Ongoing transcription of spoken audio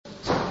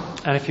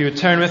And if you would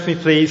turn with me,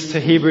 please, to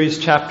Hebrews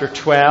chapter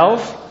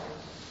 12.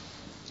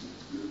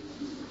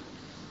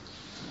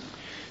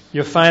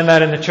 You'll find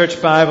that in the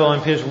Church Bible on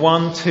page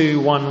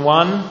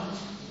 1211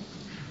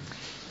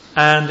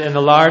 and in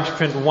the large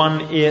print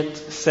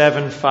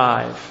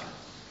 1875.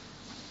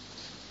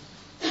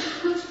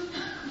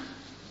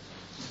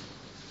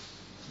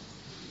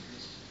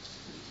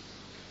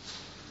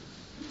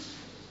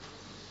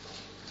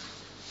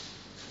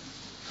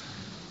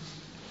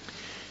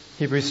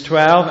 Hebrews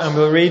 12, and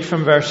we'll read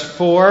from verse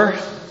 4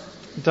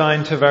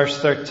 down to verse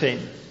 13.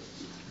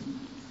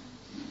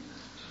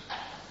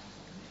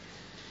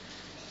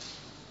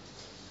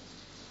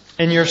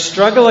 In your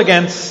struggle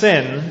against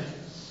sin,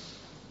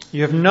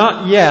 you have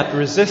not yet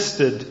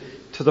resisted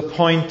to the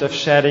point of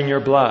shedding your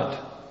blood.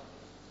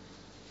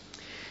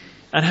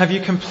 And have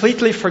you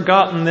completely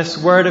forgotten this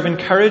word of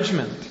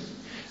encouragement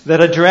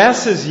that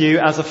addresses you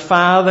as a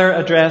father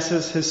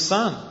addresses his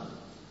son?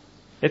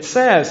 It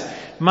says,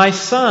 "My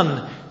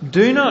son,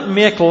 do not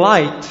make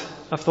light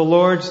of the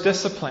Lord's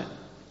discipline,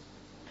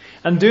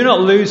 and do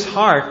not lose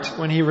heart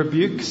when he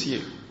rebukes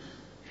you,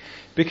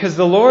 because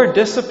the Lord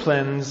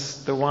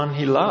disciplines the one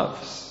he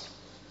loves,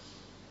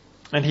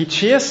 and he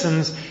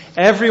chastens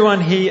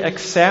everyone he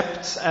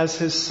accepts as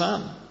his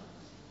son.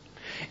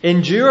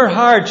 Endure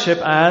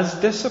hardship as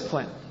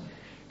discipline.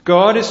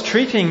 God is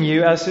treating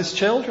you as his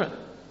children.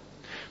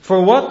 For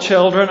what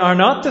children are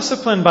not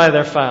disciplined by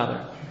their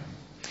father?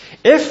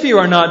 If you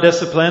are not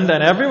disciplined,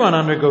 and everyone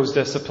undergoes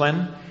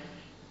discipline,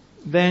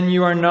 then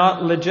you are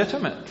not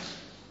legitimate,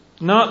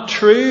 not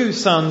true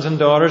sons and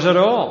daughters at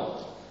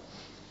all.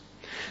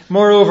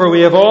 Moreover,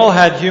 we have all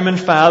had human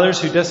fathers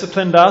who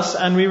disciplined us,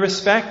 and we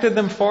respected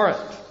them for it.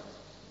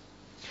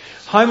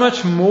 How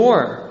much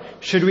more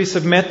should we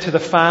submit to the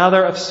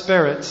Father of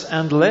spirits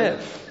and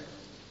live?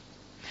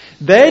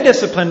 They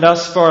disciplined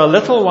us for a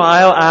little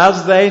while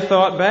as they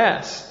thought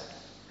best,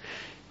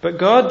 but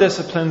God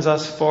disciplines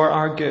us for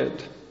our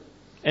good,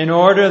 in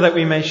order that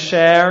we may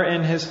share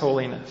in his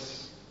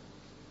holiness.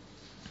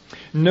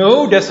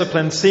 No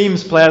discipline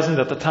seems pleasant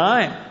at the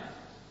time,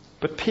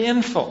 but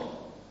painful.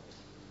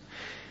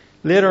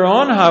 Later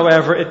on,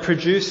 however, it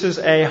produces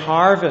a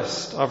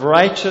harvest of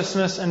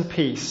righteousness and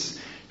peace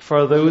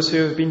for those who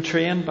have been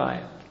trained by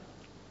it.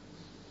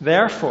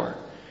 Therefore,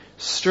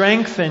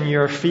 strengthen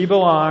your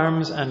feeble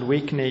arms and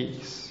weak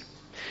knees.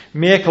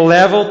 Make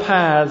level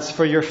paths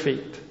for your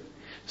feet,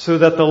 so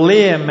that the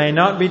lame may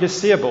not be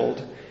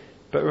disabled,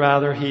 but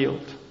rather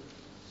healed."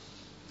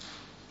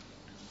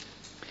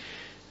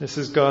 This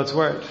is God's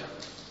Word.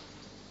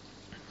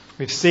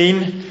 We've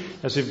seen,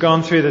 as we've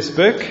gone through this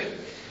book,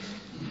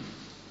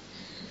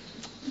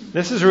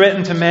 this is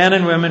written to men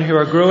and women who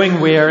are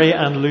growing weary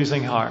and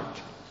losing heart.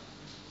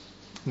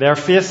 They're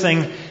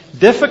facing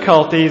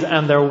difficulties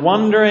and they're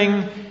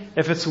wondering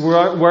if it's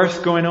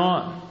worth going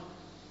on.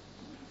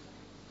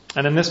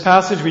 And in this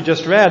passage we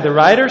just read, the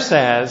writer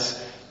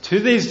says to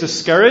these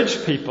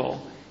discouraged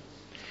people,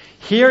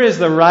 here is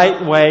the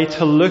right way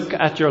to look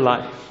at your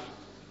life.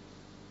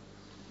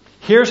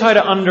 Here's how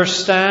to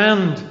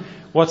understand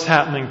what's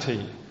happening to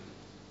you.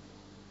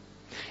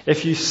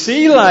 If you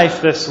see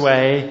life this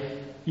way,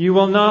 you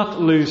will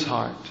not lose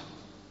heart.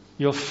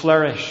 You'll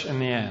flourish in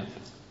the end.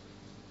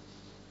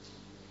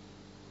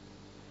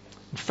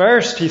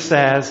 First, he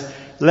says,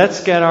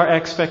 let's get our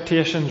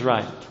expectations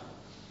right.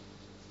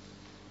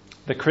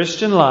 The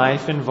Christian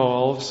life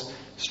involves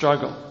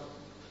struggle.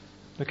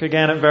 Look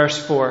again at verse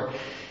 4.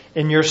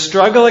 In your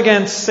struggle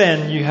against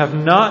sin, you have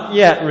not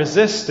yet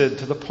resisted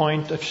to the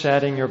point of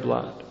shedding your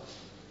blood.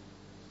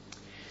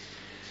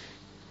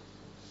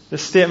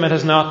 This statement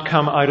has not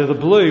come out of the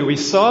blue. We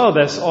saw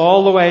this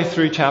all the way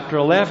through chapter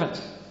 11.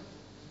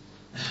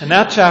 In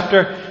that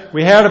chapter,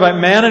 we heard about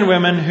men and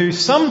women who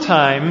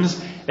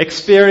sometimes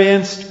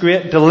experienced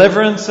great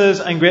deliverances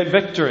and great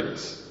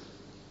victories.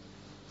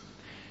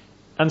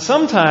 And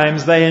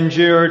sometimes they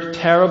endured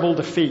terrible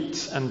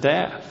defeats and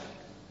death.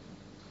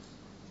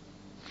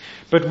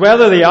 But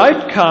whether the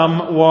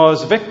outcome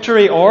was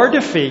victory or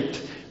defeat,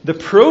 the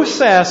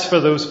process for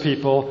those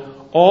people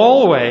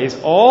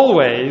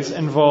always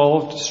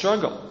involved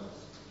struggle.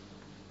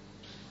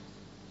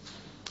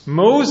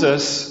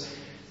 Moses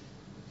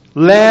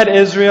led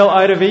Israel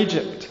out of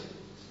Egypt.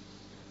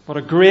 What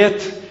a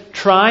great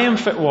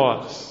triumph it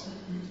was.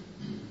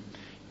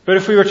 But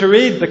if we were to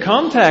read the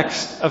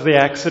context of the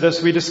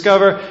Exodus, we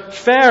discover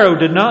Pharaoh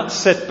did not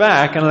sit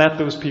back and let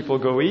those people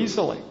go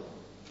easily.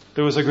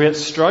 There was a great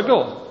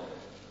struggle.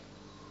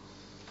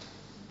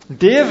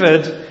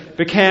 David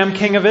became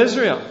king of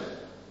Israel.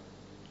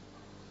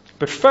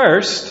 But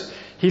first,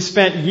 he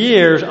spent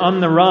years on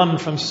the run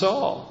from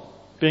Saul,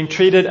 being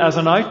treated as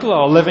an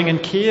outlaw, living in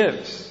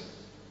caves.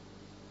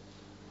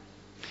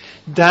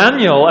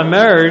 Daniel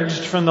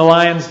emerged from the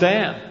lion's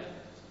den.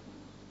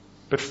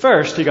 But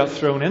first, he got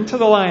thrown into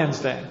the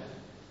lion's den.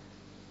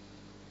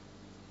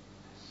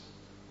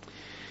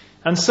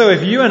 And so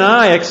if you and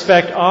I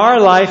expect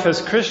our life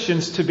as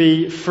Christians to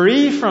be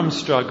free from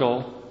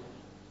struggle,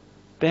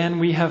 then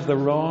we have the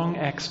wrong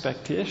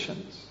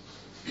expectations.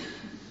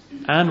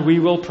 and we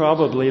will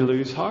probably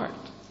lose heart.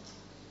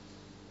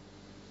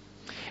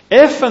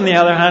 If, on the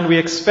other hand, we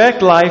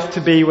expect life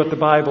to be what the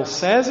Bible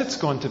says it's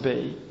going to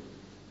be,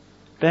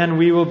 then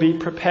we will be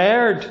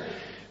prepared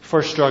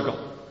for struggle,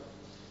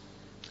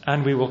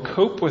 and we will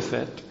cope with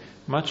it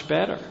much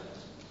better.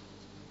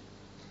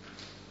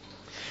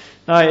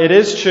 Now, it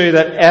is true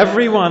that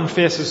everyone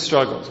faces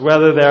struggles,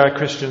 whether they are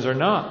Christians or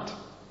not.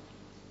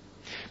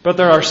 But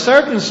there are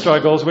certain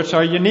struggles which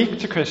are unique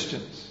to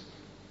Christians.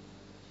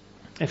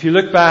 If you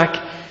look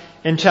back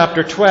in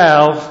chapter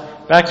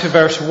 12, back to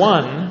verse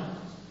 1,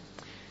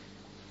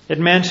 it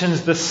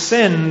mentions the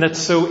sin that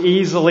so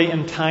easily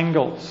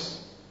entangles.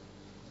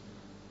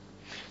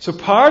 So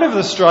part of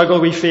the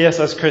struggle we face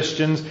as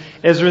Christians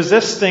is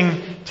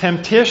resisting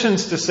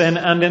temptations to sin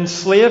and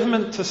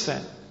enslavement to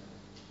sin.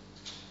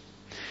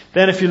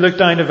 Then if you look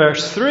down to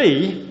verse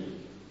 3,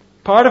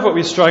 part of what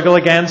we struggle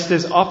against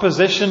is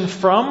opposition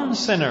from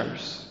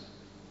sinners.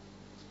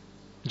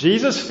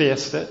 Jesus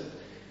faced it,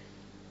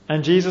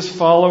 and Jesus'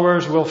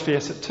 followers will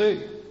face it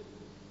too.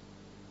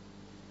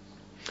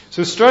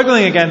 So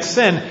struggling against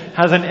sin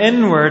has an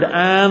inward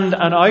and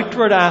an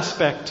outward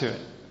aspect to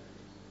it.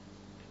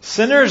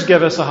 Sinners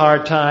give us a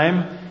hard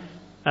time,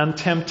 and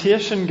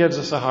temptation gives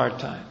us a hard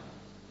time.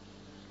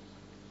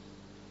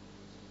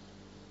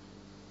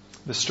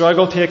 The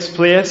struggle takes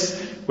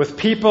place with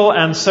people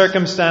and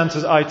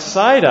circumstances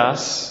outside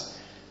us,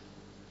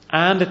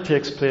 and it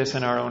takes place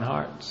in our own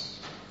hearts.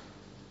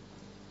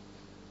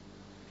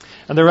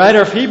 And the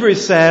writer of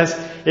Hebrews says,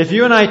 if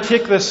you and I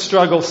take this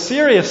struggle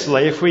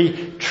seriously, if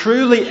we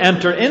truly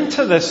enter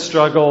into this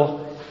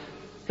struggle,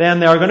 then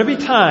there are going to be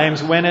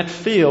times when it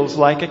feels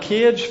like a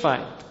cage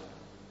fight.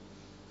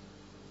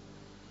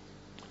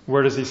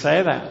 Where does he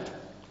say that?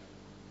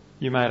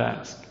 You might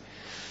ask.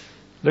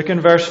 Look in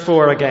verse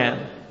 4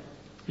 again.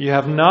 You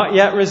have not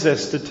yet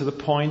resisted to the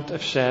point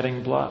of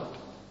shedding blood.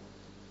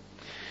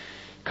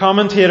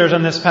 Commentators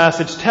on this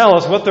passage tell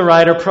us what the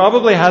writer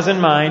probably has in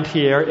mind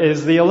here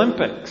is the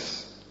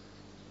Olympics,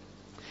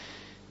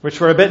 which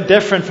were a bit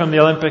different from the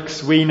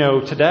Olympics we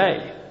know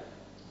today.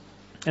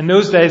 In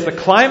those days, the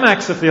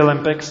climax of the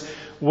Olympics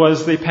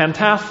was the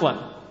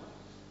pentathlon,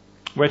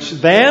 which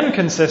then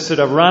consisted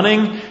of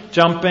running,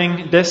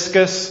 jumping,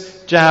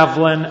 discus,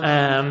 javelin,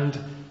 and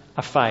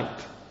a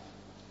fight.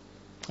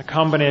 A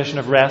combination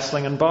of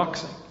wrestling and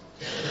boxing.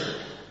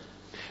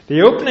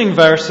 The opening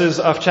verses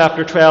of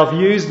chapter 12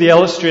 use the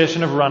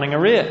illustration of running a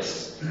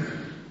race,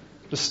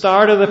 the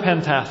start of the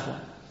pentathlon.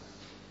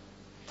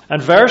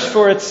 And verse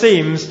 4, it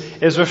seems,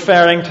 is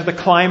referring to the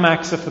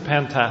climax of the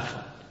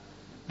pentathlon,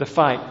 the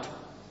fight.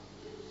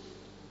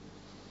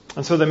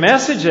 And so the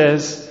message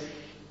is,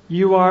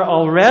 you are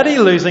already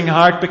losing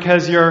heart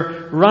because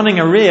you're running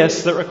a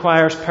race that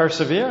requires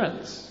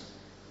perseverance.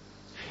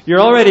 You're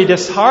already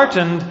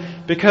disheartened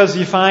because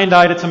you find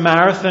out it's a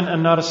marathon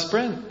and not a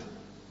sprint.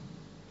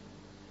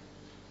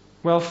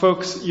 Well,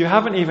 folks, you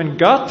haven't even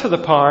got to the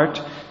part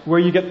where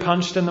you get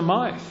punched in the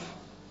mouth.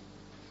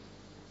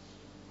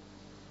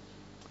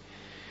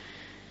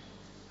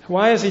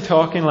 Why is he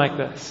talking like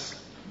this?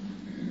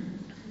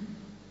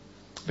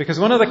 Because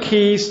one of the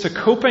keys to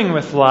coping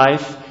with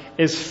life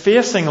is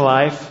facing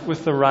life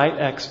with the right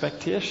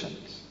expectations.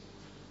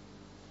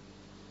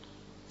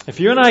 If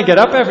you and I get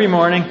up every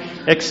morning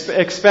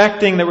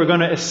expecting that we're going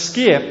to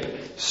escape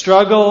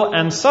struggle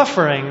and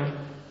suffering,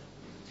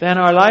 then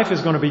our life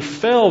is going to be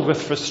filled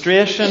with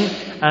frustration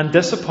and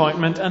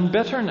disappointment and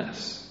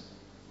bitterness.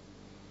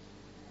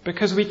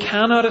 Because we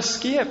cannot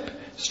escape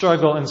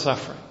struggle and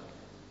suffering.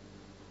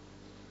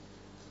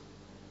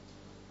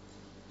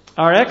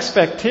 Our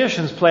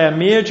expectations play a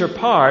major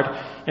part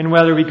in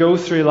whether we go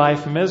through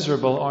life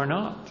miserable or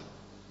not.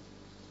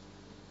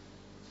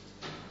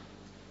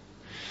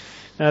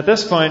 Now, at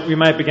this point, we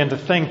might begin to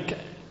think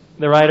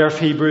the writer of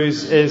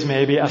Hebrews is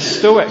maybe a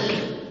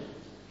Stoic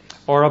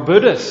or a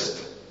Buddhist,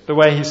 the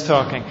way he's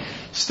talking.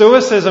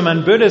 Stoicism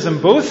and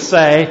Buddhism both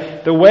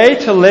say the way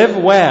to live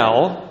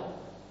well,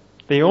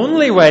 the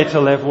only way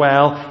to live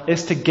well,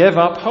 is to give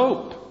up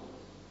hope.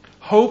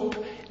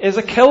 Hope is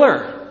a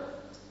killer.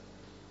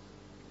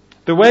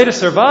 The way to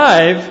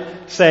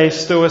survive, say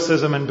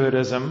Stoicism and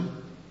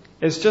Buddhism,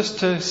 is just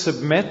to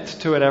submit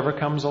to whatever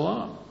comes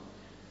along.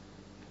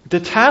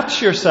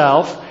 Detach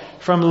yourself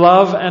from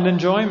love and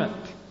enjoyment.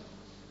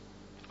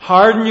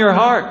 Harden your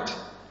heart,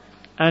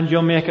 and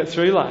you'll make it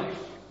through life.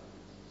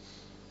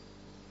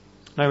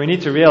 Now we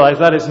need to realize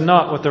that is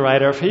not what the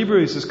writer of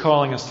Hebrews is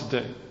calling us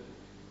to do.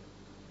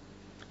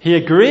 He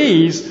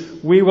agrees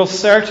we will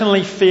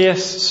certainly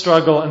face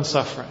struggle and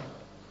suffering.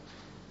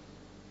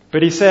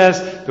 But he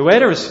says the way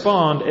to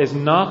respond is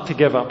not to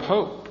give up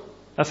hope.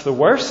 That's the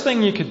worst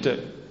thing you could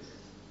do.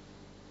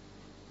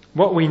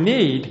 What we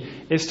need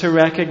is to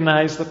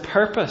recognize the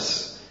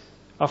purpose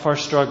of our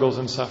struggles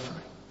and suffering.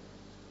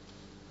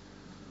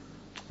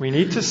 We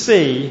need to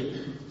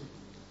see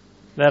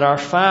that our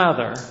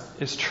Father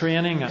is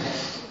training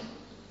us.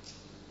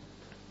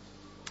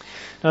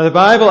 Now, the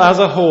Bible as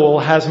a whole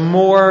has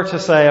more to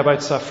say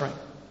about suffering.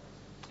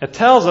 It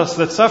tells us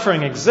that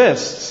suffering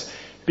exists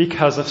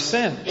because of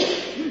sin.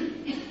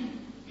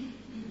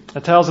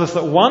 It tells us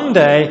that one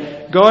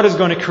day God is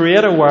going to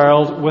create a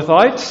world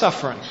without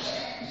suffering.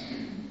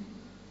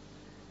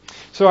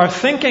 So our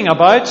thinking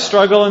about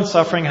struggle and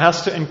suffering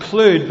has to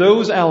include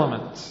those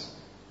elements.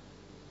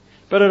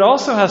 But it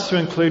also has to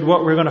include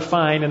what we're going to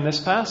find in this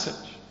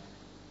passage.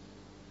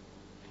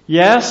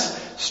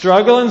 Yes,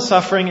 struggle and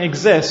suffering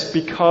exist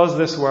because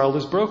this world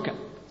is broken.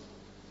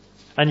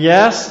 And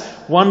yes,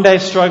 one day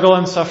struggle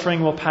and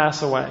suffering will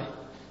pass away.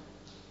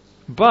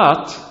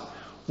 But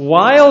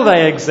while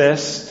they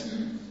exist,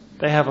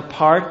 they have a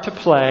part to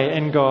play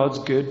in God's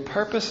good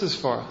purposes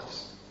for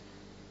us.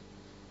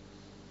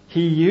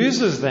 He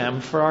uses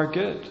them for our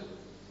good.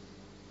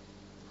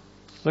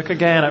 Look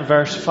again at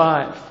verse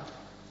 5.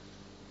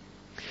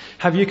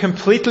 Have you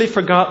completely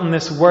forgotten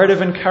this word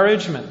of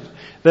encouragement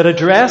that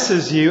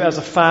addresses you as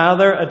a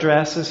father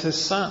addresses his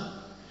son?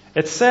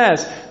 It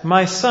says,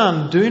 "My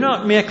son, do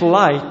not make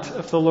light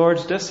of the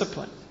Lord's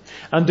discipline,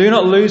 and do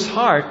not lose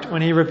heart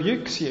when he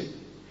rebukes you.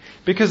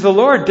 Because the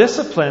Lord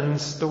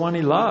disciplines the one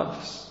he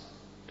loves,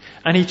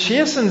 and he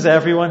chastens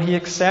everyone he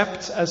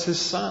accepts as his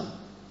son.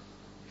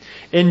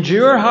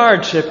 Endure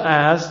hardship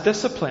as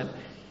discipline."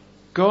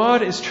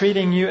 God is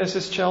treating you as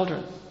his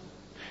children.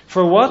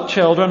 For what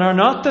children are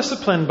not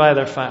disciplined by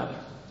their father?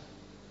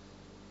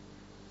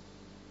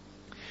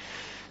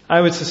 I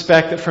would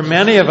suspect that for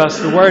many of us,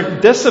 the word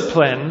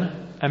discipline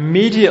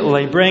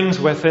immediately brings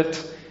with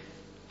it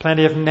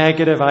plenty of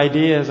negative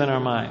ideas in our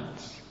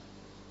minds.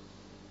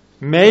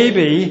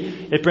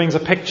 Maybe it brings a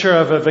picture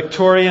of a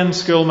Victorian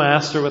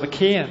schoolmaster with a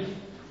cane.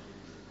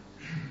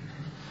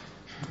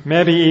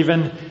 Maybe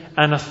even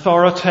an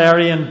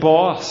authoritarian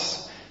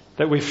boss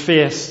that we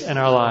faced in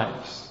our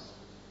lives.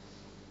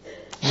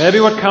 Maybe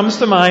what comes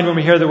to mind when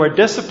we hear the word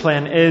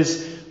discipline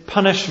is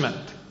punishment,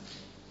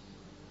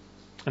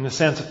 in the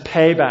sense of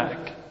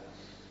payback,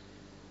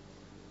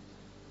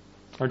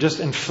 or just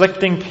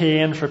inflicting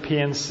pain for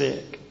pain's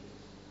sake.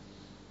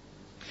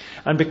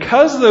 And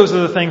because those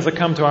are the things that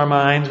come to our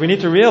minds, we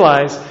need to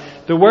realize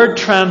the word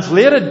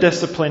translated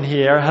discipline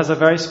here has a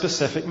very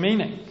specific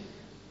meaning.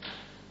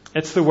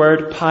 It's the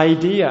word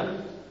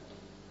paideia,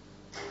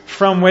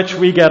 from which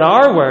we get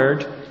our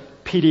word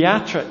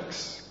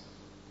pediatrics,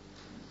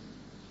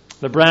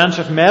 the branch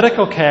of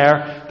medical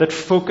care that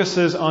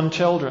focuses on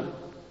children.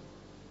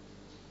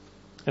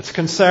 It's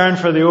concern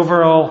for the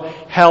overall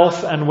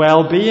health and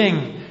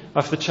well-being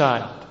of the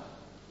child.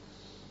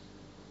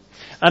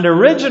 And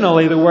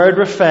originally the word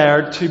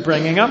referred to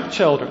bringing up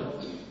children.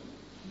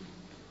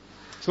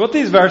 So what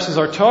these verses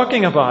are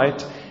talking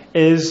about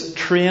is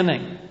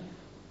training.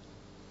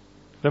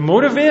 The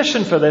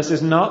motivation for this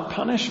is not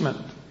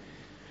punishment.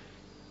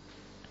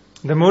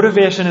 The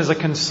motivation is a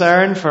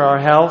concern for our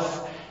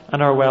health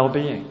and our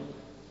well-being.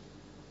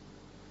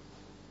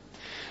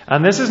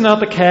 And this is not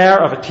the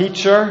care of a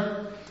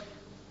teacher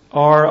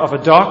or of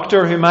a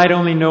doctor who might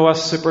only know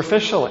us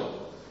superficially,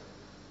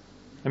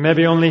 and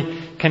maybe only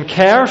can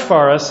care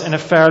for us in a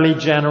fairly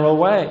general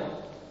way.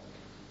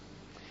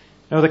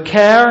 Now, the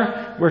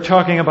care we're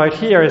talking about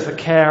here is the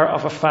care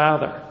of a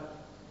father.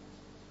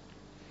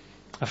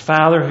 A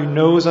father who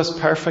knows us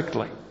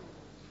perfectly.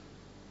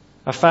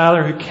 A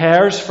father who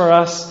cares for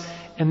us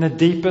in the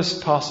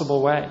deepest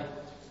possible way.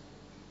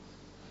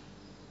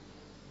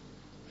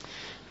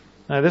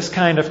 Now, this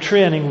kind of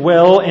training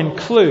will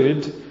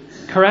include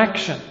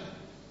correction.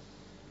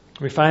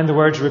 We find the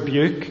words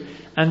rebuke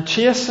and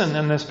chasten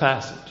in this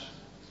passage.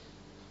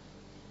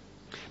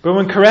 But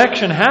when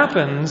correction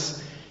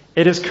happens,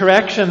 it is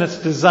correction that's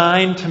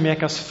designed to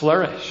make us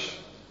flourish,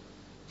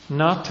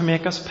 not to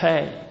make us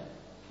pay.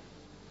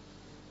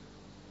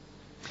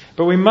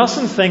 But we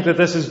mustn't think that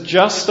this is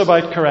just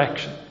about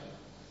correction.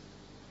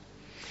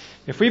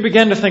 If we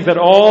begin to think that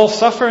all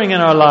suffering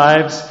in our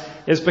lives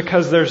is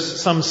because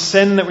there's some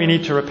sin that we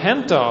need to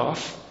repent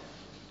of,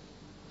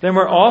 then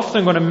we're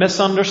often going to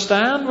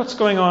misunderstand what's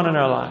going on in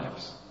our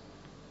lives.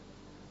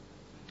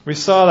 We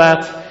saw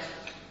that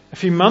a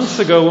few months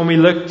ago when we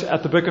looked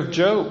at the book of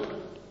Job.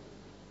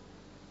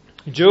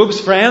 Job's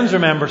friends,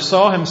 remember,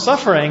 saw him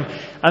suffering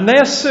and they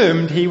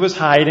assumed he was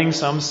hiding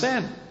some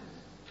sin.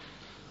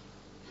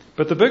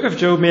 But the book of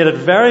Job made it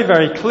very,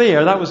 very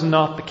clear that was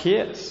not the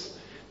case.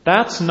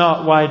 That's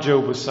not why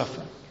Job was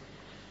suffering.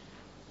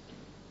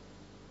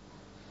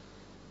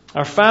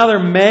 Our Father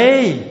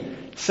may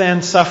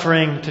send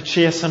suffering to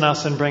chasten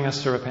us and bring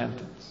us to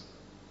repentance.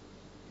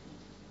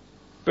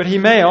 But He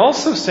may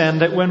also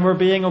send it when we're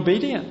being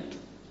obedient.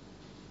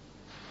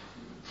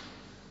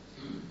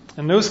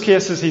 In those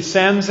cases, He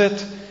sends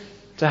it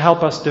to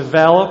help us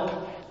develop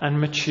and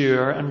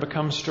mature and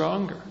become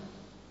stronger.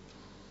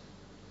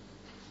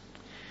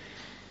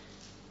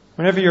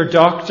 Whenever your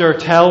doctor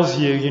tells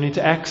you you need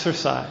to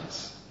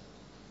exercise,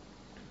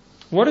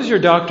 what is your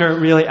doctor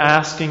really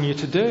asking you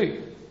to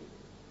do?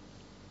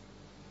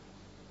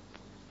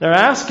 They're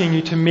asking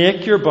you to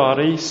make your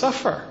body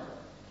suffer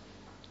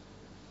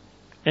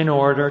in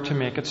order to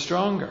make it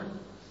stronger.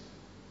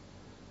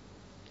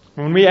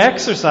 When we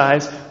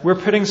exercise, we're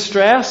putting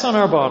stress on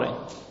our body.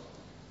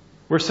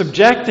 We're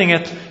subjecting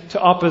it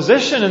to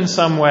opposition in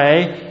some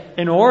way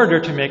in order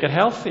to make it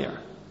healthier.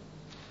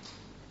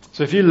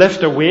 So if you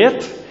lift a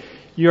weight,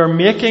 you're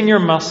making your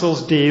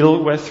muscles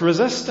deal with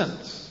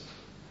resistance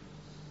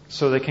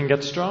so they can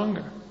get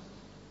stronger.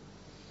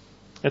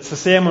 It's the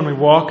same when we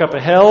walk up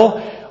a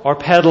hill or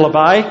pedal a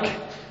bike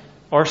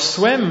or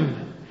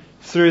swim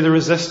through the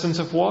resistance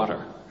of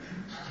water.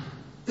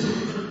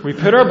 We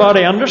put our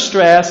body under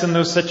stress in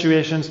those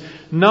situations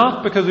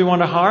not because we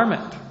want to harm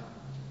it,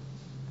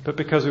 but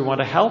because we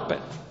want to help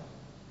it.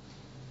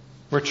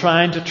 We're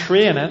trying to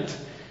train it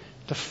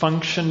to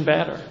function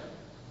better.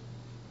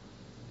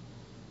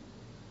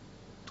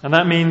 And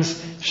that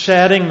means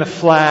shedding the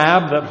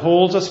flab that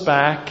holds us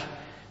back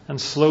and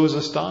slows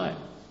us down.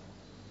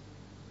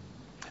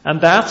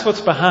 And that's what's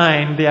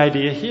behind the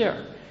idea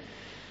here.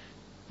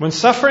 When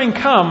suffering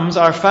comes,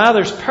 our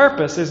Father's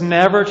purpose is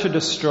never to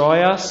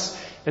destroy us.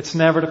 It's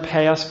never to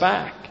pay us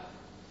back.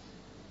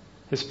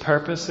 His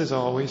purpose is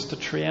always to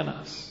train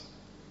us.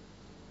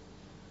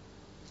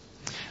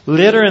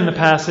 Later in the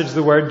passage,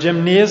 the word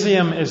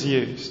gymnasium is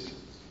used.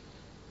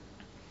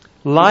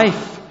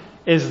 Life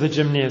is the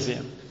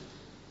gymnasium.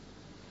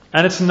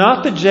 And it's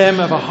not the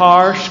gym of a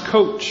harsh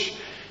coach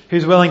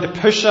who's willing to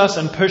push us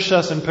and push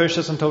us and push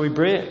us until we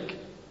break.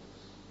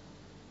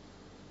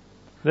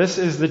 This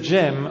is the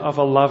gym of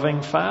a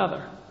loving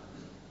Father.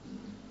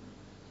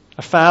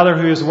 A Father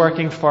who is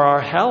working for our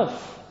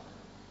health.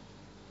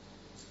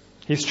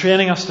 He's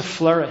training us to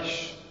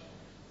flourish,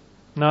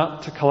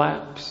 not to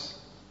collapse.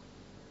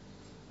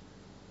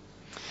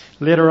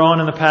 Later on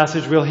in the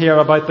passage, we'll hear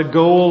about the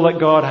goal that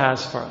God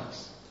has for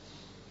us.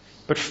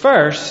 But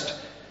first,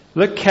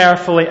 look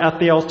carefully at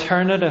the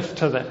alternative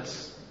to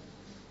this.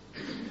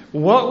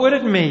 What would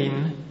it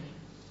mean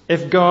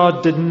if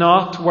God did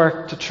not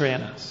work to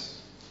train us?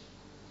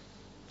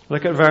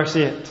 Look at verse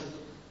 8.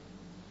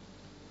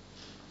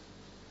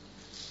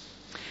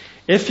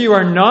 If you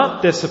are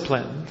not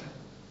disciplined,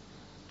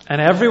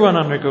 and everyone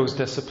undergoes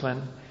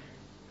discipline,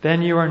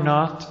 then you are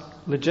not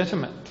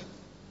legitimate.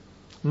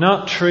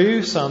 Not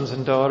true sons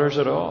and daughters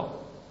at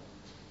all.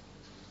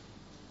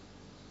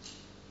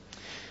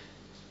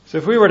 So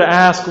if we were to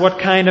ask what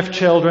kind of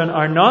children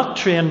are not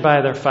trained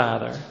by their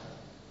father,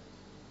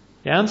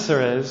 the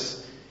answer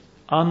is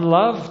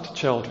unloved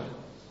children.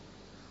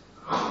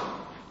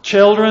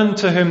 Children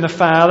to whom the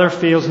father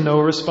feels no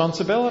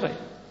responsibility.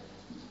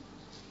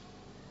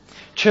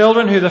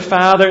 Children who the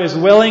father is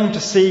willing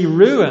to see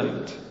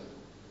ruined.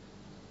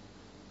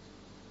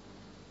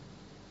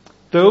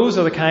 Those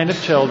are the kind of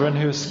children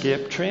who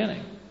escape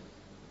training.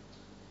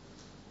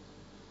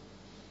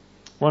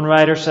 One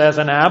writer says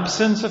an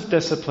absence of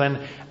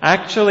discipline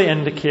actually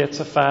indicates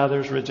a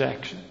father's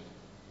rejection.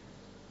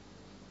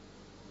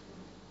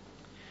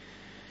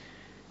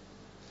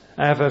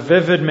 I have a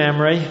vivid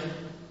memory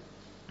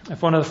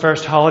of one of the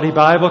first holiday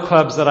Bible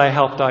clubs that I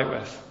helped out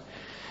with.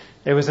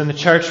 It was in the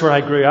church where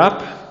I grew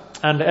up,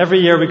 and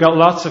every year we got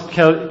lots of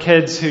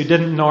kids who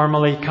didn't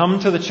normally come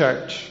to the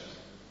church.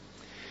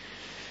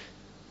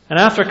 And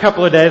after a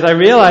couple of days, I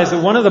realized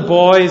that one of the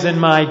boys in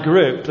my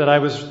group that I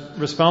was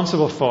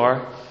responsible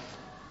for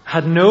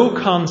had no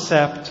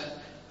concept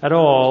at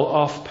all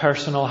of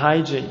personal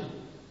hygiene.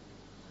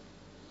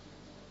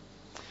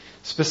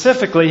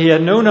 Specifically, he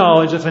had no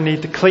knowledge of the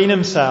need to clean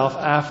himself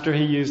after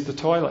he used the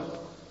toilet.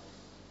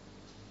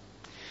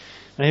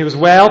 And he was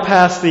well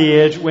past the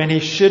age when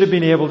he should have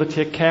been able to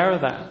take care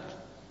of that.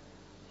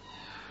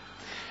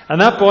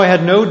 And that boy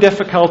had no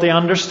difficulty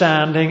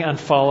understanding and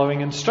following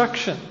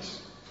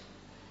instructions.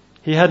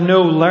 He had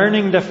no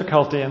learning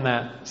difficulty in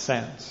that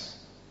sense.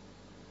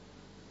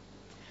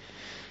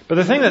 But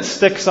the thing that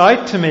sticks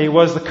out to me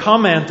was the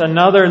comment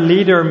another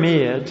leader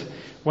made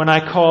when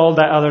I called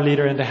that other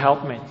leader in to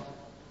help me.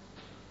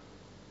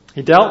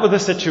 He dealt with the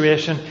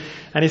situation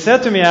and he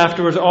said to me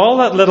afterwards, all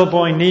that little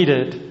boy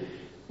needed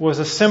was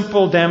a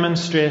simple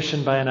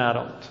demonstration by an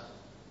adult.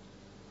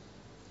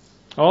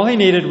 All he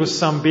needed was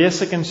some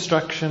basic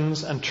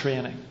instructions and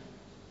training.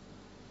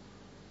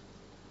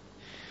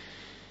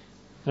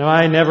 Now,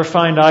 I never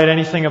found out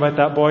anything about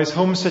that boy's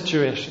home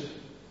situation.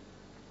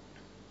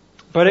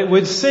 But it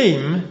would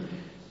seem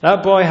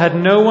that boy had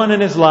no one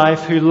in his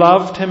life who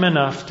loved him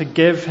enough to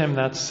give him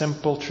that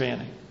simple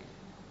training.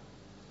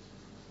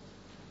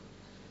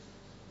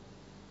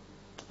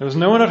 There was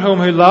no one at home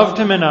who loved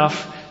him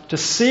enough to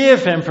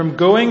save him from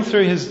going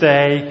through his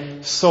day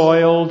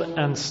soiled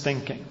and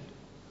stinking.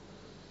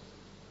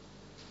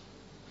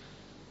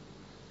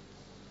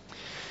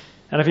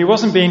 And if he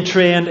wasn't being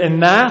trained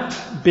in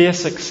that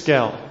basic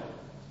skill,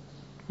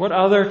 what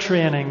other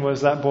training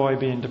was that boy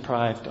being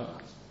deprived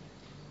of?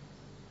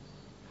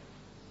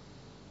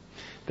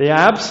 The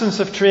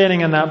absence of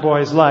training in that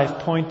boy's life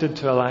pointed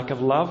to a lack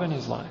of love in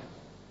his life.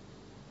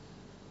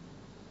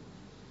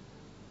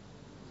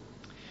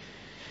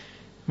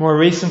 More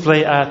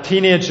recently, a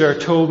teenager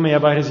told me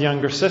about his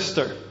younger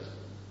sister.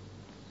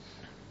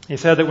 He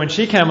said that when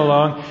she came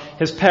along,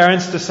 his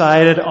parents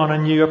decided on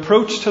a new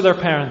approach to their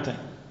parenting.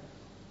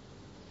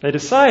 They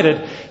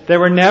decided they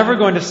were never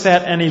going to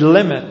set any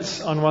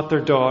limits on what their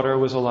daughter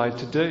was allowed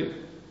to do.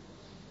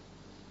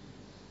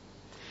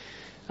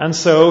 And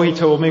so, he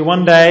told me,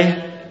 one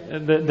day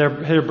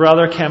her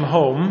brother came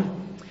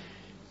home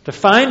to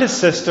find his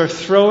sister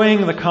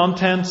throwing the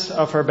contents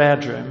of her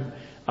bedroom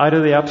out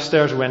of the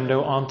upstairs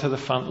window onto the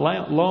front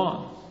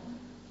lawn.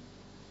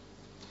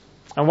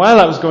 And while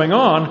that was going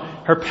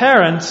on, her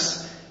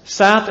parents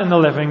sat in the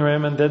living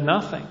room and did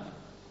nothing.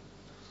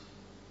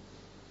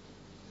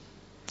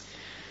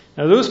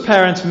 Now, those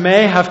parents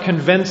may have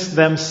convinced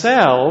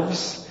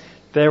themselves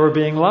they were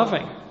being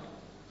loving.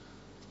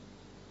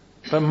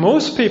 But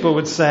most people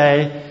would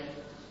say,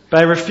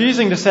 by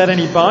refusing to set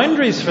any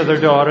boundaries for their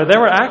daughter, they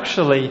were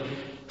actually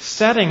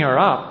setting her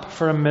up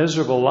for a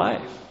miserable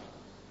life.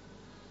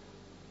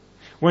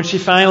 When she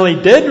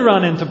finally did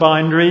run into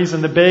boundaries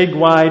in the big,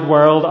 wide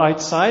world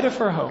outside of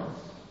her home.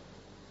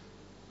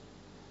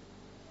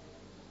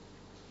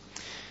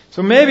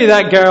 So maybe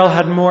that girl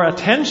had more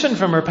attention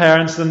from her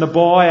parents than the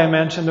boy I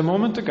mentioned a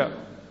moment ago.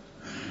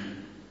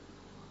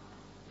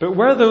 But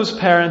were those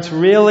parents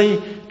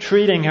really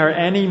treating her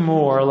any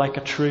more like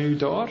a true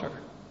daughter?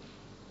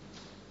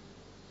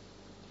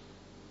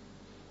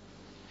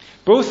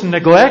 Both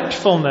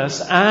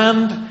neglectfulness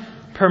and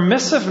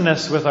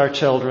permissiveness with our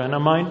children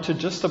amount to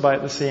just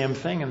about the same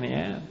thing in the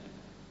end.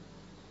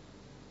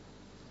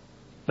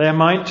 They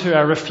amount to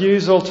a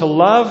refusal to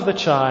love the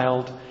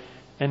child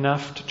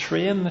enough to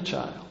train the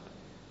child.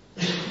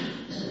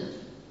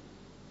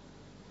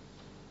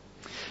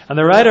 And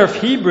the writer of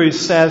Hebrews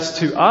says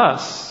to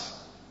us,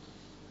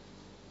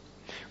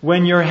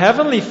 when your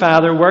heavenly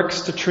Father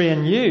works to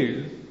train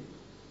you,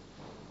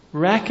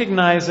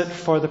 recognize it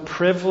for the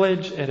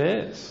privilege it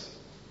is.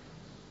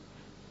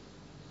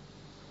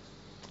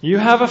 You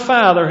have a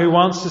Father who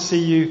wants to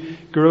see you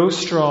grow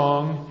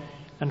strong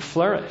and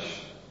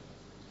flourish.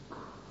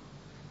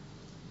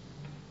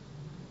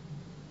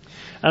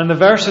 And in the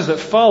verses that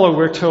follow,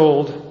 we're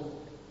told,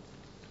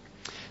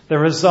 the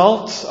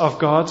results of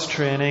God's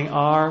training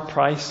are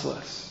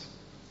priceless.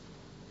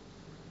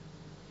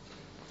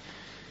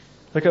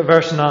 Look at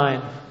verse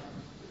 9.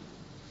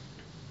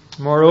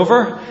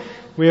 Moreover,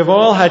 we have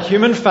all had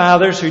human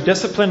fathers who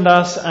disciplined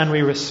us, and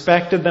we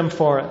respected them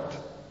for it.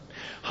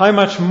 How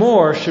much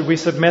more should we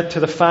submit to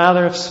the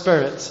Father of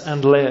spirits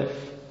and live?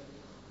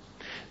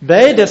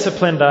 They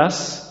disciplined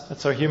us,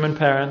 that's our human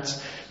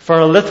parents, for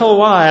a little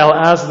while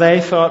as they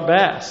thought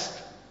best.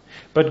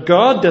 But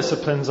God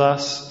disciplines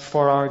us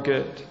for our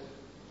good,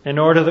 in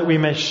order that we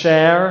may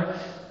share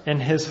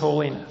in His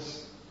holiness.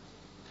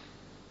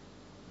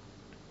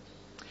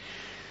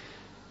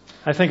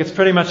 I think it's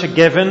pretty much a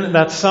given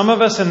that some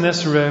of us in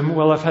this room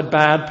will have had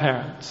bad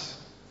parents.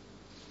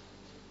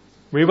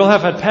 We will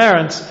have had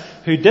parents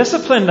who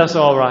disciplined us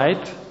all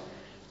right,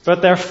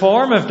 but their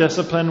form of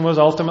discipline was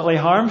ultimately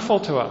harmful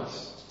to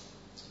us.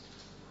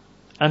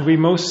 And we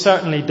most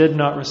certainly did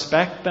not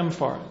respect them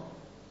for it.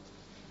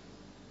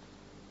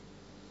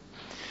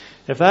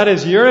 If that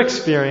is your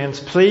experience,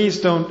 please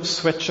don't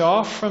switch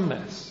off from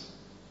this.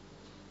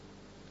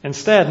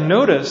 Instead,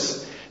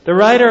 notice the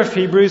writer of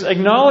Hebrews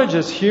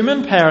acknowledges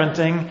human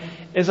parenting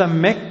is a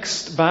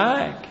mixed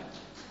bag.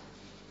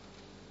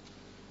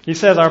 He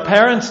says our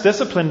parents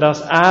disciplined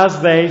us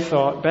as they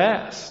thought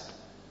best.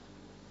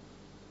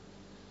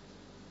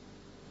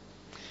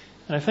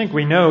 And I think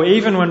we know,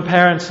 even when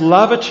parents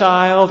love a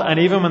child and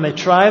even when they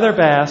try their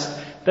best,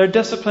 their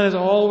discipline is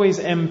always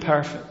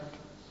imperfect.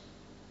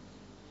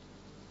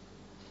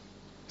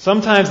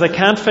 Sometimes they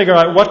can't figure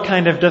out what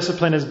kind of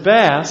discipline is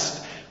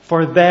best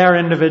for their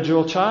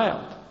individual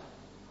child.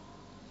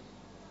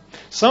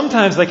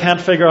 Sometimes they can't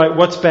figure out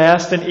what's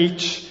best in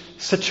each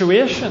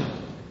situation.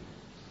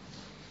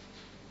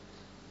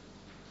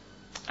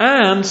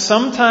 And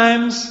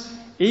sometimes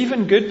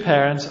even good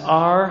parents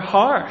are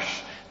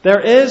harsh.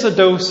 There is a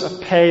dose of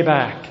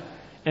payback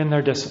in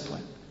their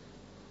discipline.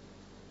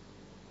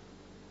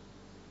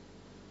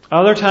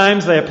 Other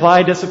times they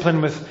apply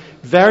discipline with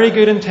very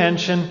good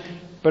intention,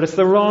 but it's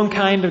the wrong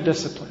kind of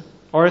discipline,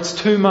 or it's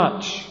too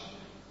much.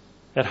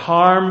 It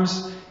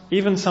harms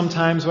even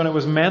sometimes when it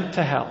was meant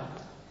to help.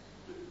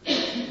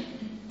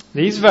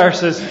 These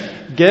verses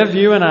give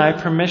you and I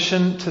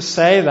permission to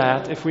say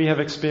that if we have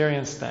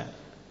experienced that.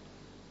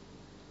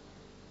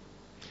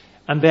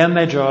 And then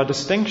they draw a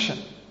distinction.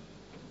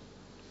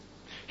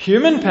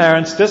 Human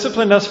parents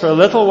disciplined us for a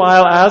little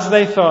while as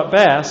they thought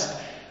best,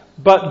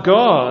 but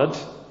God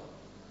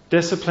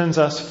disciplines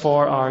us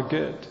for our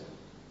good.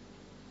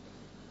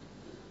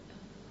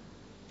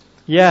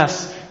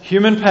 Yes,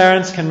 human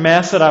parents can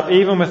mess it up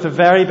even with the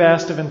very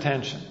best of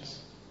intentions.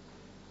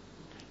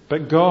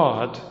 But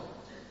God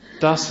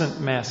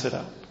doesn't mess it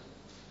up.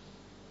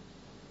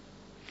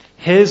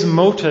 His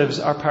motives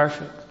are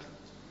perfect.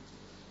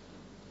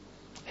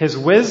 His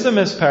wisdom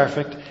is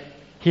perfect.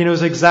 He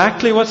knows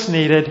exactly what's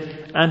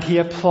needed, and He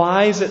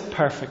applies it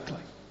perfectly.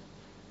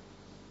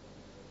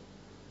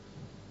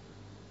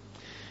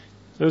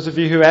 Those of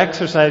you who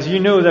exercise, you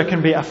know there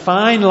can be a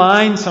fine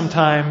line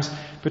sometimes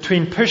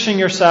between pushing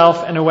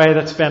yourself in a way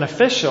that's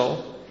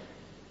beneficial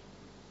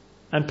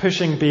and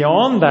pushing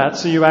beyond that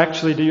so you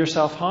actually do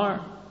yourself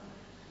harm.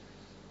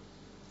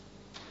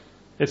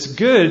 It's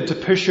good to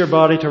push your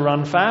body to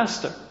run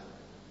faster.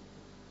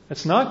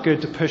 It's not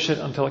good to push it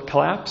until it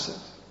collapses.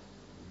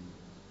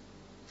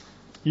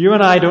 You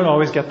and I don't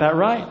always get that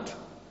right.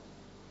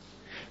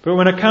 But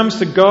when it comes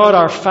to God,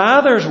 our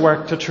Father's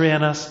work to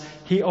train us,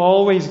 He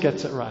always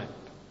gets it right.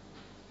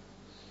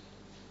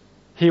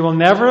 He will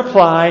never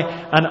apply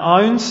an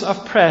ounce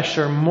of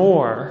pressure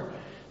more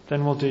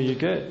than will do you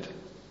good.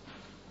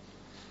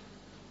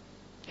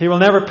 He will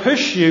never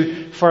push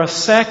you for a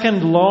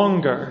second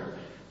longer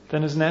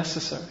than is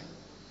necessary.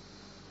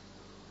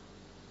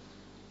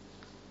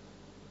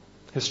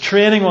 His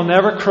training will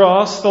never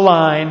cross the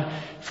line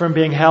from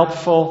being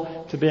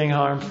helpful to being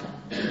harmful.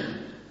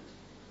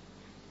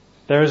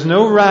 There is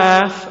no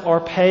wrath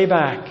or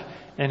payback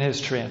in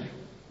His training.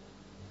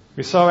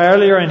 We saw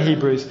earlier in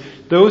Hebrews,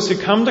 those who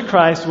come to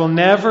Christ will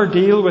never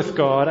deal with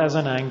God as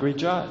an angry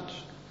judge.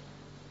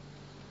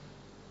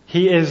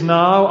 He is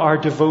now our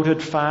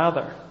devoted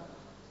Father.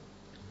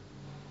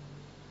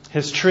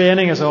 His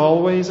training is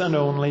always and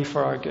only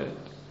for our good.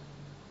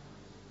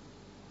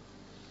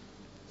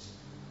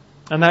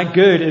 And that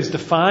good is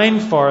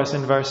defined for us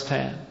in verse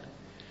 10.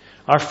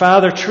 Our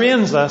Father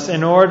trains us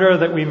in order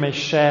that we may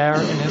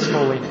share in His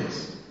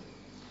holiness.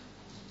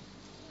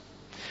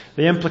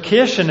 The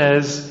implication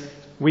is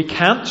we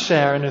can't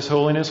share in His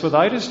holiness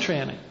without His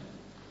training.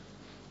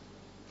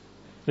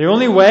 The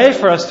only way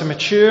for us to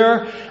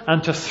mature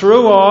and to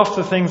throw off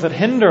the things that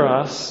hinder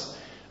us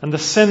and the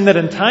sin that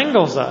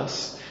entangles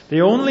us,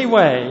 the only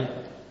way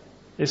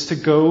is to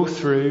go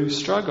through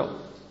struggle.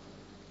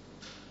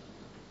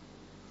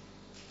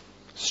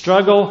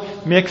 Struggle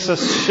makes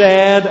us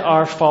shed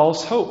our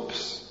false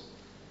hopes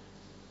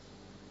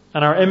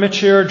and our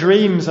immature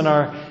dreams and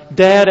our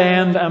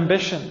dead-end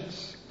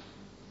ambitions.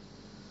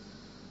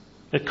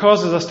 It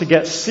causes us to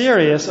get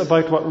serious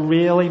about what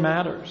really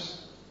matters.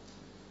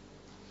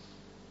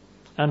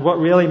 And what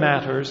really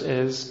matters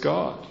is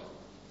God.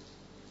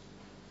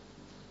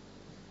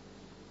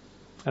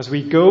 As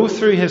we go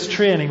through His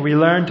training, we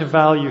learn to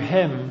value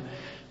Him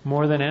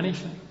more than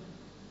anything.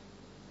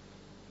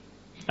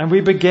 And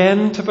we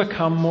begin to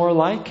become more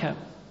like Him.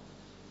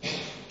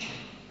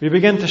 We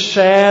begin to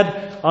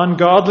shed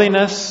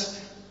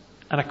ungodliness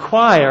and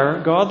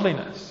acquire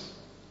godliness.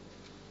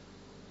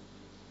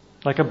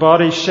 Like a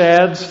body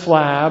sheds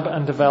flab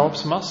and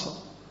develops muscle.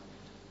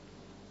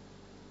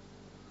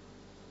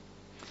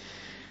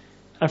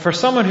 And for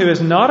someone who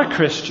is not a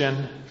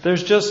Christian,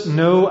 there's just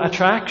no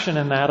attraction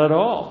in that at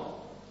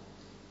all.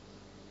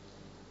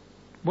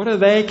 What do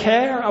they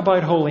care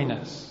about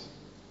holiness?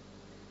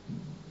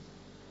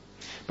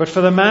 But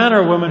for the man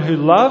or woman who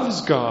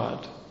loves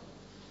God,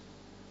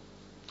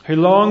 who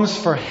longs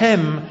for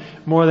Him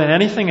more than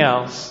anything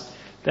else,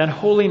 then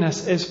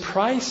holiness is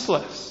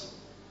priceless.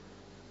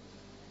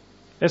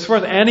 It's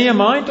worth any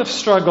amount of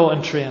struggle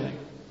and training.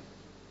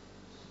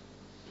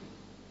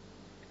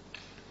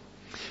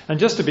 And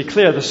just to be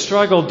clear, the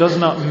struggle does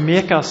not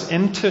make us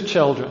into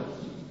children.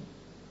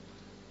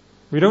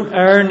 We don't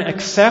earn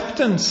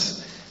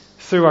acceptance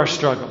through our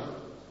struggle.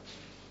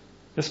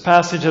 This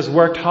passage has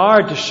worked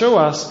hard to show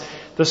us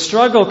the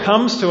struggle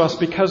comes to us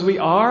because we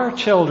are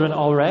children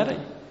already.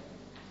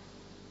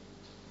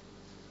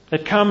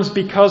 It comes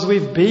because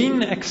we've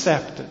been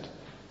accepted.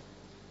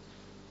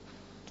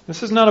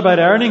 This is not about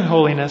earning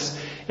holiness.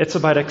 It's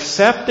about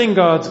accepting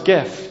God's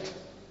gift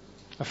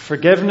of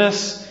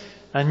forgiveness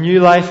and new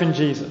life in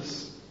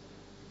Jesus.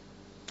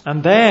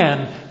 And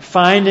then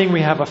finding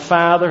we have a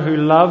Father who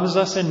loves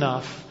us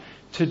enough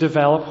to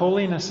develop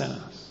holiness in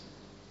us.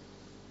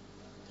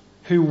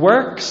 Who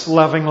works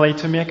lovingly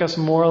to make us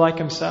more like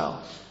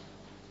Himself.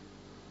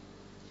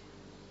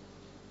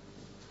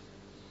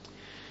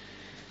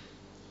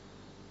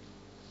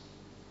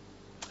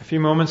 A few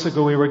moments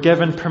ago we were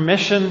given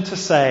permission to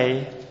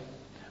say,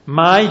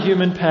 my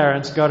human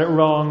parents got it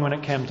wrong when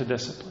it came to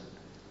discipline.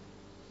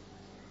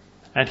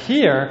 And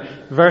here,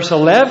 verse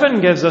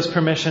 11 gives us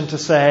permission to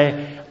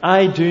say,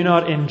 I do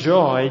not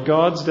enjoy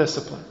God's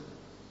discipline.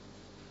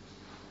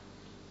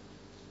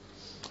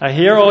 I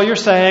hear all you're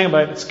saying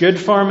about it's good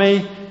for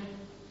me,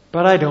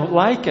 but I don't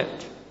like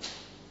it.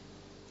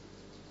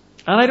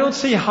 And I don't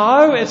see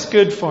how it's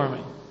good for me.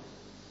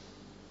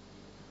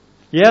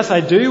 Yes,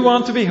 I do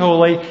want to be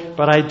holy,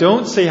 but I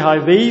don't see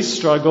how these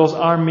struggles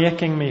are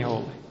making me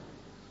holy.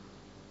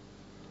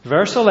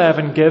 Verse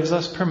 11 gives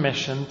us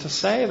permission to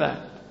say that.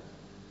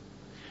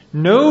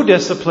 No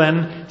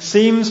discipline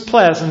seems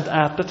pleasant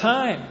at the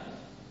time,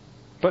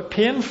 but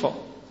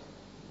painful.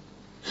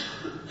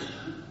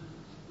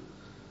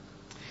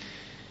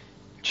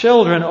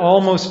 Children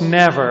almost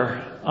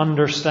never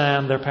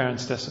understand their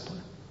parents'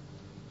 discipline.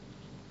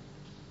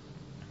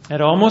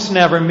 It almost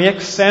never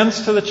makes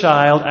sense to the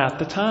child at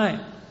the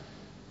time.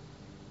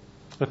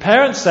 The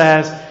parent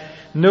says,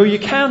 no, you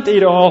can't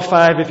eat all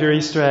 5 of your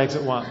Easter eggs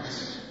at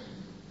once.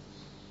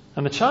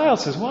 And the child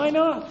says, why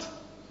not?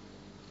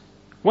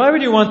 Why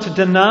would you want to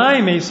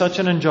deny me such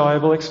an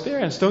enjoyable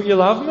experience? Don't you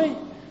love me?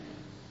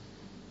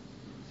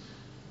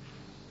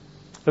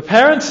 The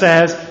parent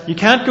says, you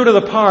can't go to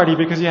the party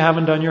because you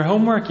haven't done your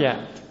homework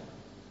yet.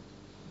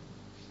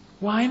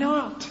 Why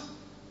not?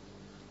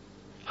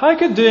 How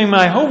could doing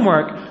my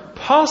homework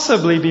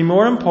possibly be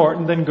more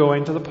important than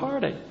going to the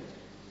party?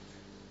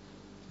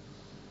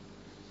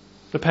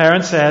 The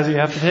parent says, you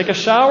have to take a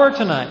shower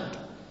tonight.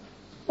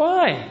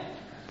 Why?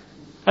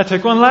 I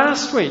took one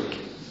last week.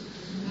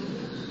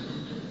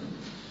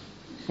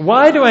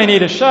 Why do I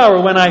need a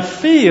shower when I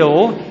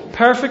feel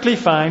perfectly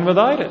fine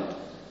without it?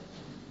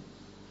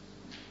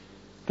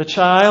 The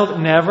child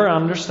never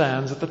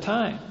understands at the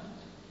time.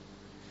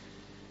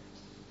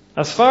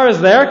 As far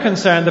as they're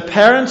concerned, the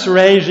parent's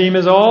regime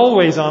is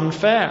always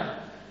unfair.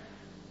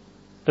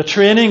 The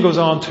training goes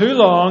on too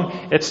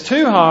long, it's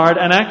too hard,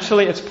 and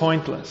actually it's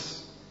pointless.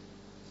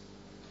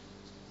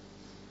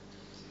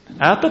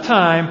 At the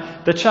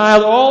time, the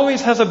child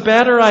always has a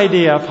better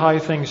idea of how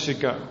things should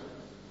go.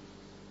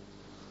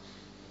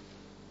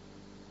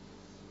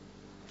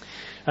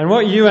 And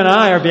what you and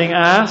I are being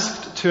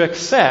asked to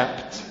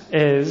accept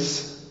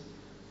is,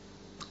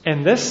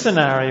 in this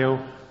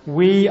scenario,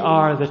 we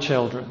are the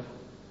children.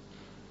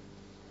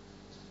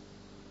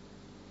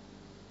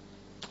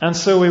 And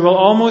so we will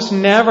almost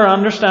never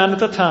understand at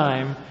the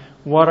time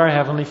what our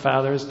Heavenly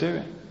Father is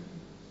doing.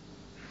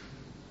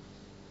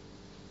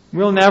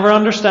 We'll never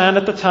understand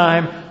at the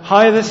time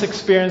how this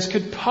experience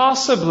could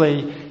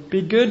possibly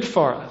be good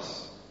for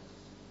us.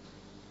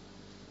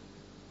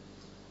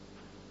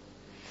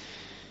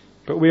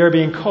 But we are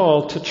being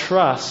called to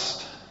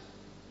trust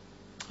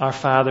our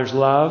Father's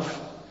love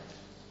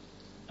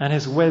and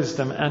His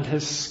wisdom and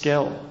His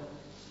skill.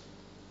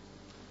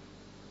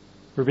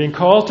 We're being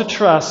called to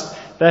trust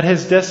that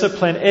His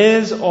discipline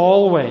is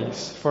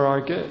always for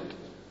our good.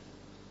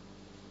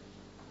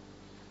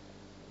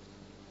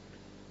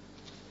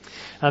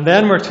 And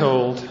then we're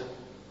told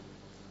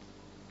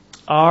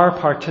our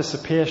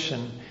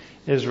participation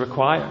is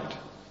required.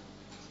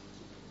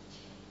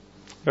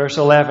 Verse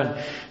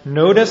 11,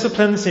 no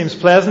discipline seems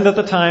pleasant at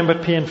the time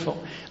but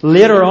painful.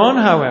 Later on,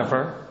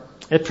 however,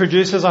 it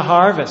produces a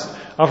harvest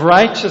of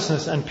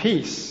righteousness and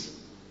peace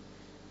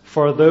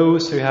for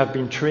those who have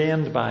been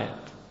trained by it.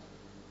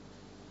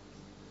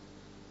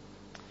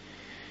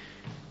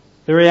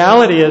 The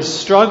reality is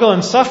struggle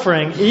and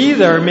suffering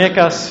either make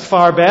us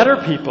far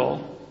better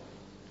people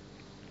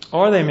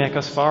or they make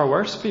us far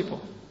worse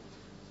people,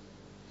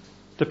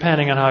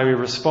 depending on how we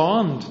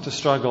respond to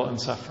struggle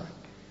and suffering.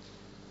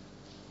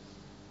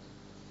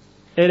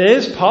 It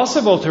is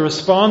possible to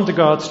respond to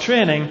God's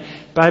training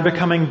by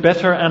becoming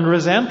bitter and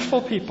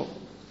resentful people,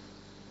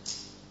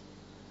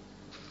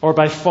 or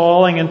by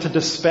falling into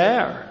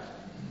despair.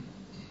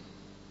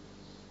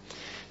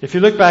 If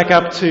you look back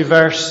up to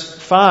verse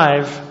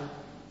 5,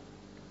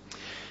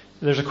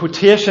 there's a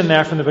quotation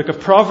there from the book of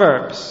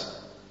Proverbs.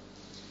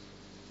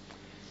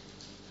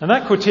 And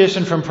that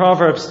quotation from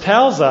Proverbs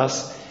tells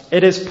us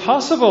it is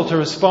possible to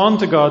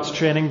respond to God's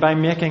training by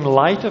making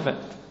light of it.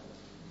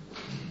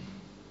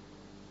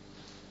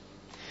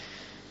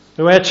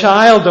 The way a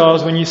child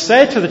does when you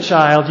say to the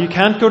child, you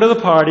can't go to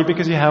the party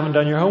because you haven't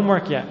done your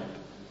homework yet.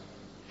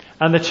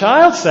 And the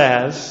child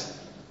says,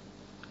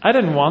 I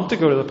didn't want to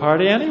go to the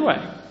party anyway.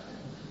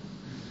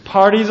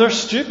 Parties are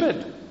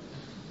stupid.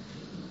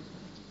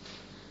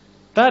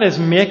 That is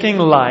making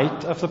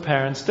light of the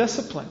parent's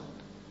discipline.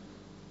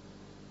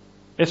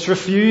 It's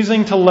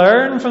refusing to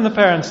learn from the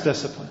parent's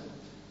discipline.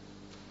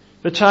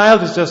 The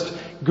child is just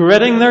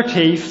gritting their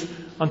teeth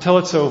until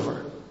it's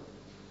over,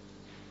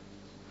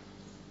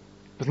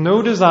 with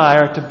no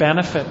desire to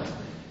benefit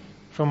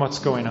from what's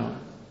going on.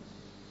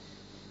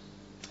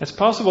 It's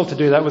possible to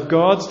do that with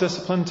God's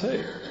discipline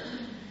too.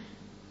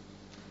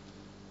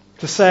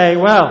 To say,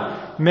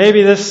 well,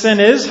 maybe this sin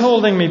is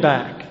holding me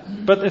back,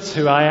 but it's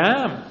who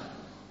I am.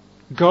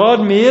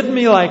 God made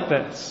me like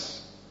this.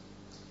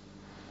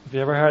 Have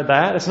you ever heard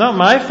that? It's not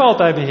my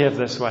fault I behave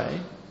this way.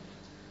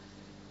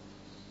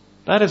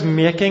 That is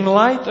making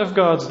light of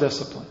God's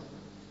discipline.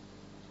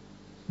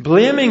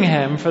 Blaming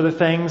Him for the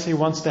things He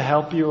wants to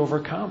help you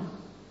overcome.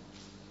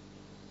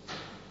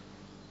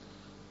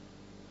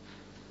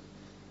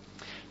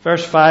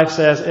 Verse 5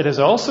 says, it is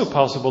also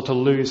possible to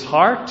lose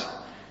heart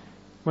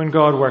when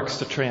God works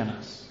to train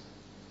us.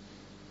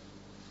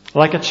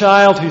 Like a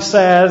child who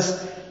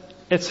says,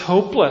 it's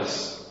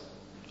hopeless.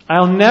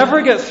 I'll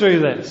never get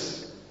through this.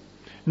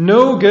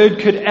 No good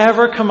could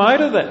ever come out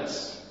of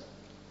this.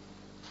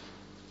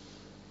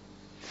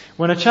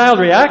 When a child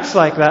reacts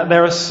like that,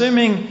 they're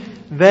assuming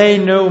they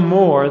know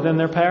more than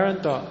their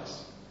parent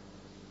does.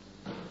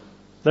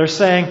 They're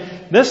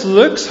saying, this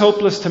looks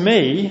hopeless to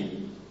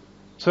me,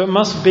 so it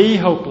must be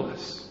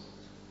hopeless.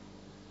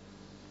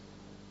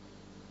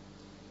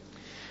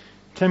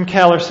 Tim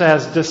Keller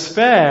says,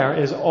 despair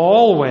is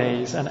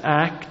always an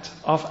act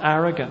of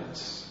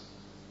arrogance.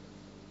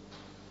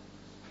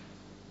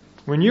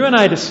 When you and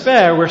I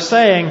despair, we're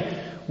saying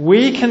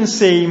we can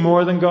see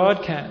more than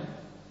God can.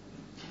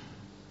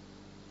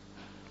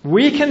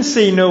 We can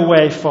see no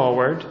way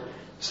forward,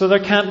 so there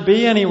can't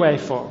be any way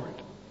forward.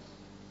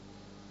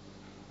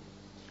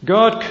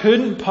 God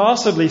couldn't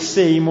possibly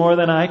see more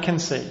than I can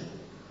see.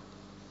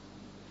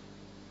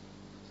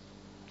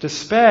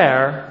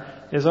 Despair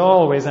is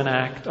always an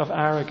act of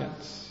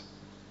arrogance.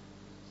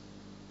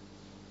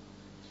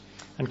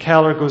 And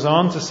Keller goes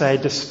on to say,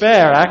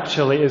 despair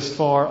actually is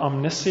for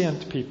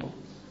omniscient people.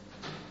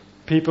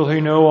 People who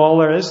know all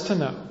there is to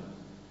know.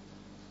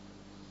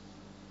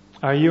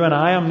 Are you and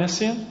I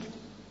omniscient?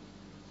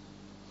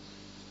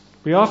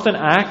 We often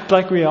act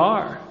like we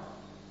are.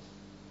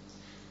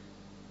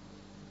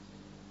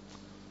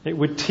 It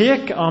would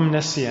take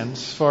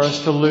omniscience for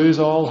us to lose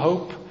all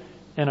hope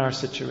in our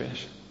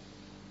situation.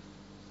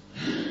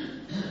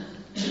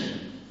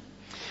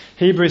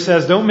 Hebrews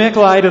says, don't make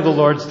light of the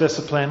Lord's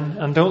discipline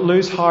and don't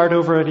lose heart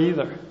over it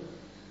either.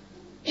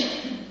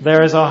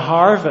 There is a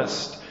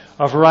harvest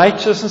of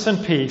righteousness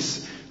and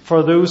peace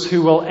for those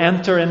who will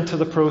enter into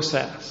the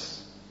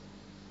process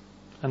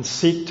and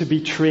seek to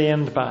be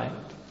trained by it.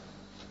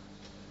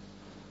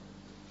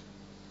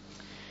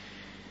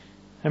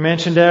 I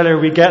mentioned earlier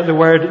we get the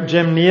word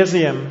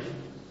gymnasium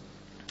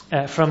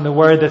from the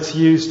word that's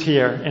used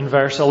here in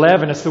verse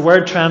 11. It's the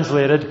word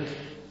translated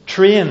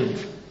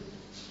trained.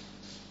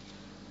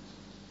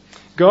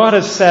 God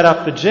has set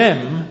up the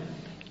gym.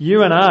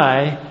 You and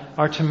I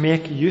are to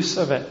make use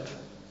of it.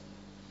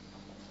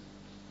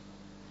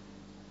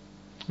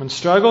 When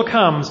struggle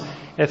comes,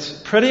 it's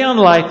pretty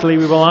unlikely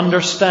we will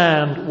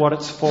understand what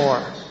it's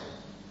for.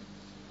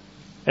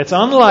 It's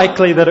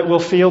unlikely that it will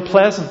feel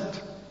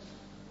pleasant.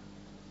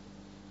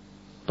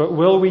 But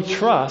will we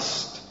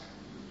trust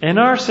in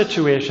our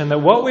situation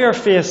that what we are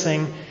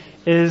facing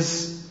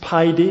is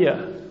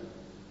paideia?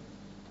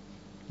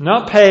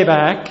 Not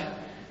payback,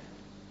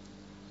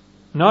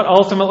 not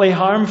ultimately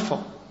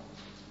harmful,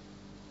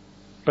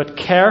 but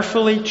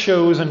carefully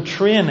chosen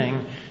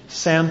training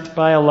sent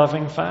by a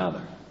loving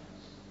Father.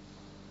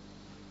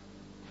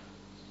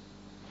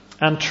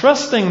 And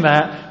trusting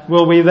that,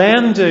 will we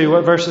then do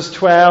what verses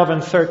 12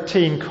 and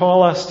 13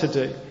 call us to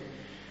do?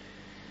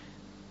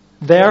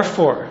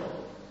 Therefore,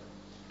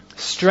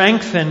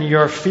 strengthen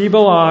your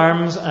feeble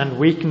arms and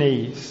weak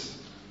knees.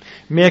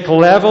 Make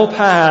level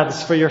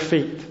paths for your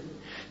feet,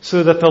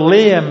 so that the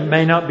lame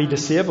may not be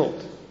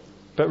disabled,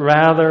 but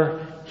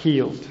rather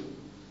healed.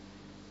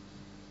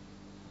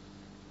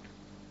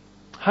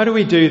 How do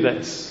we do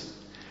this?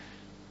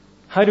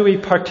 How do we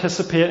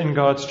participate in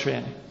God's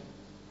training?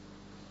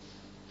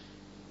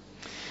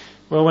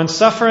 Well, when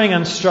suffering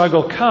and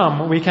struggle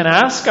come, we can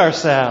ask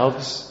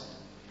ourselves,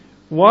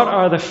 what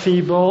are the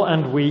feeble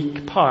and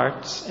weak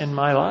parts in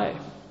my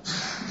life?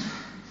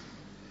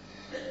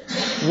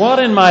 What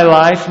in my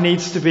life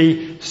needs to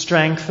be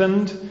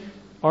strengthened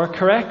or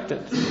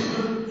corrected?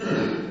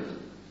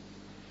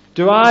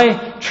 Do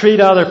I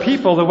treat other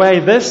people the way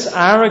this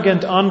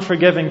arrogant,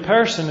 unforgiving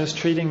person is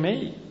treating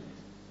me?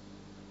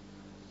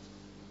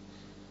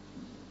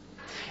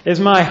 Is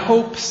my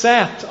hope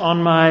set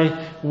on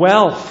my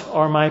wealth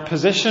or my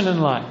position in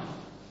life?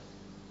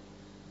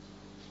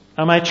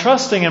 Am I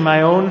trusting in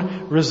my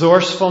own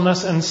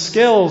resourcefulness and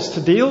skills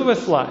to deal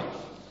with life?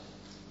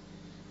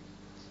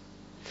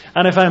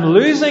 And if I'm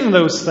losing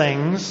those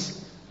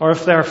things, or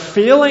if they're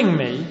failing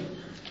me,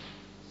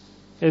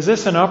 is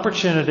this an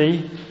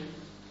opportunity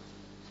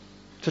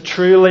to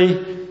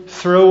truly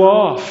throw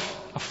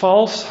off a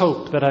false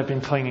hope that I've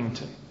been clinging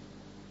to?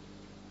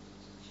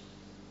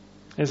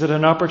 Is it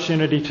an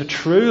opportunity to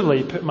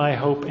truly put my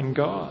hope in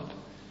God?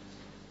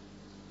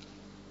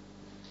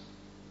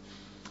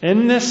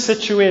 In this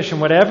situation,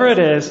 whatever it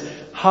is,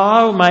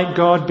 how might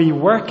God be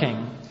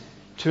working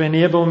to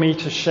enable me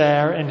to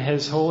share in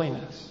His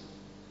holiness?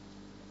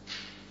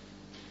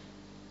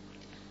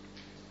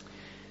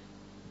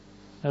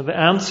 Now, the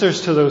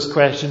answers to those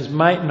questions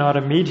might not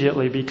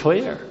immediately be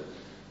clear.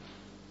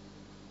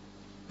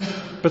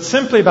 But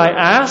simply by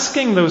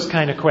asking those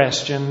kind of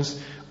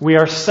questions, we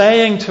are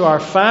saying to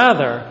our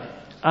Father,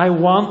 I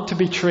want to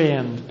be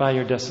trained by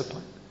your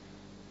discipline.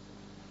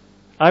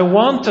 I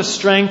want to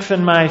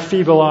strengthen my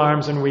feeble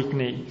arms and weak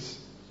knees.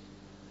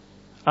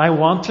 I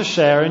want to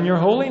share in your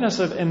holiness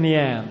in the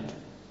end.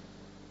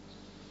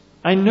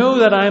 I know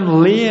that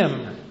I'm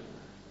lame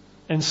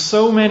in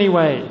so many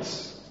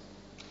ways.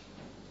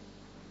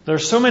 There are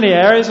so many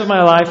areas of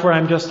my life where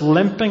I'm just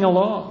limping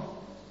along.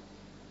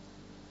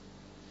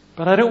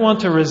 But I don't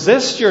want to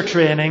resist your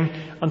training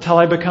until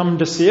I become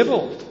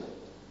disabled.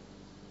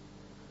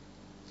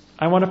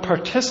 I want to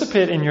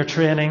participate in your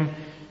training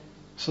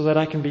so that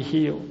I can be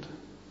healed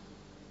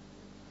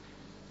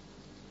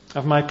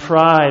of my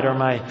pride or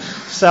my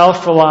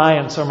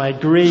self-reliance or my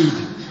greed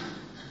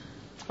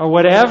or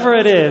whatever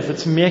it is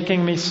that's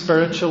making me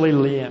spiritually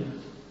lame.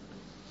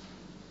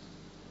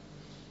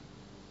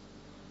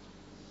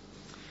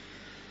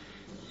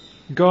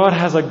 God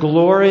has a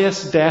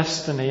glorious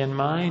destiny in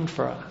mind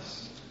for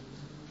us.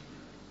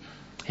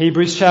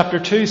 Hebrews chapter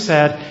 2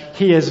 said,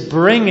 He is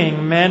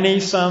bringing many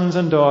sons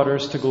and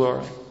daughters to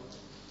glory.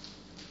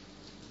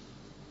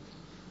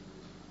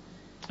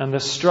 And the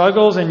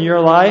struggles in your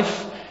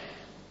life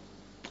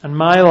and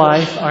my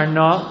life are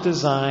not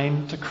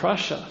designed to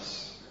crush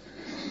us.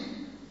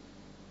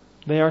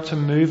 They are to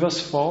move us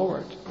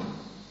forward.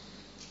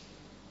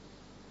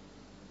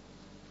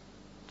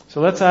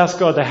 So let's ask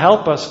God to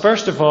help us,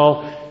 first of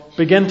all,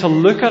 begin to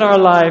look at our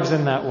lives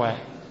in that way.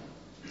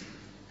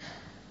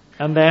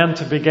 and then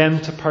to begin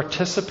to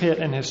participate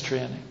in His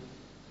training.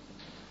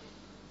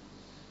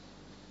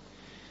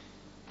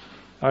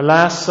 Our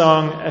last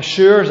song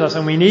assures us,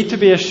 and we need to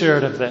be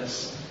assured of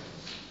this,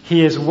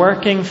 He is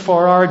working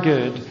for our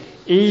good,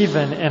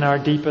 even in our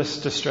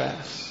deepest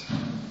distress.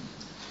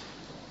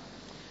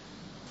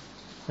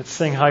 Let's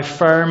sing How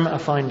Firm a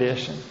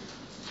Foundation.